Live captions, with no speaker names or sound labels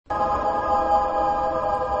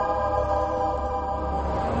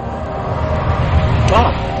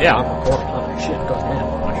Yeah, I'm recording. Oh shit, goddamn.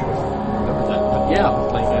 I should have remembered that. But yeah, I'm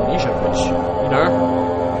playing Amnesia, which, you know,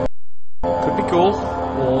 could be cool,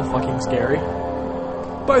 or fucking scary.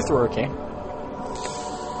 Both were okay.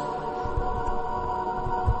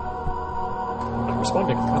 I'm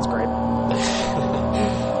responding, that's great.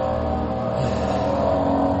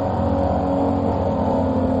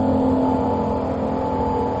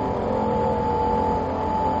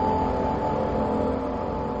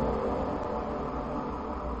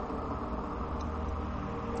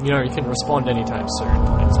 You know, you can respond anytime soon.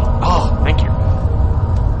 Oh, thank you.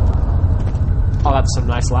 Oh, that's some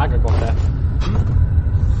nice lag I got there.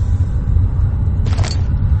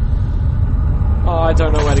 Oh, I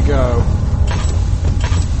don't know where to go.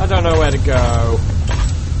 I don't know where to go.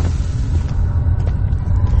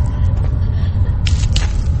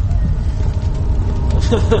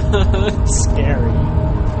 Scary.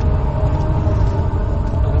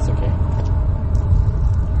 Oh, that's okay.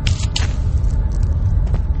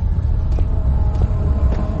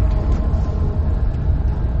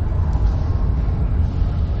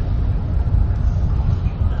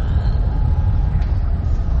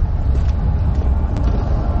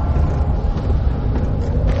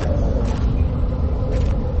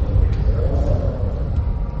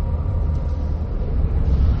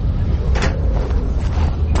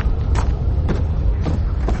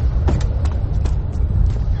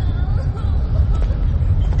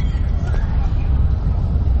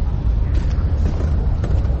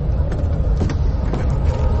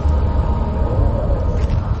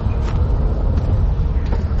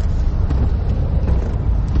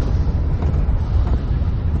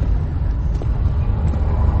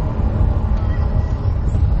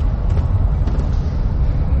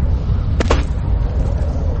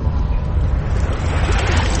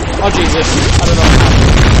 Oh Jesus, I don't know what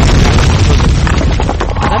happened.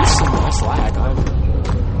 That is some nice lag, I'm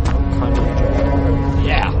kind of enjoying it.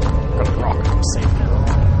 Yeah, got a rock, I'm safe now.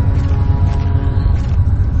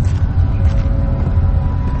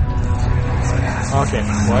 Okay,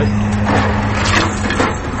 what?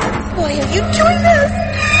 Why are you doing this?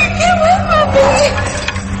 Get away from me!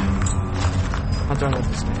 I don't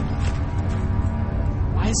understand.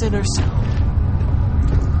 Why is there no sound?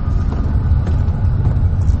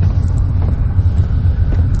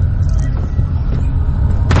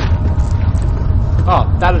 Oh,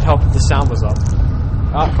 that'd help if the sound was up.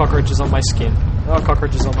 Oh, cockroaches on my skin. Oh,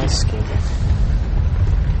 cockroaches on my skin.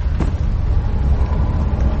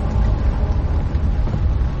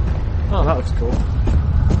 Oh, that looks cool.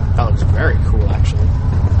 That looks very cool, actually.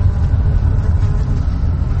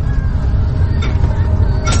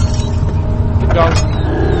 Keep going.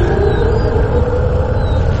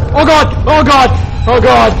 Oh god! Oh god! Oh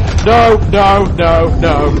god! No, no, no,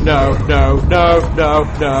 no, no, no, no, no,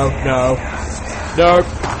 no, no. Nope. Oh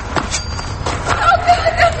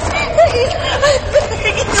God, no, please.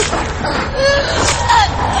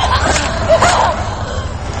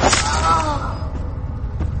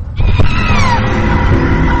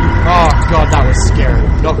 Oh god, that was scary.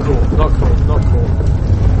 Not cool, not cool, not cool.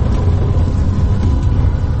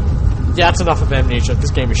 Yeah, that's enough of Amnesia.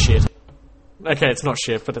 This game is shit. Okay, it's not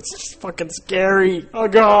shit, but it's just fucking scary. Oh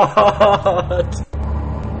god.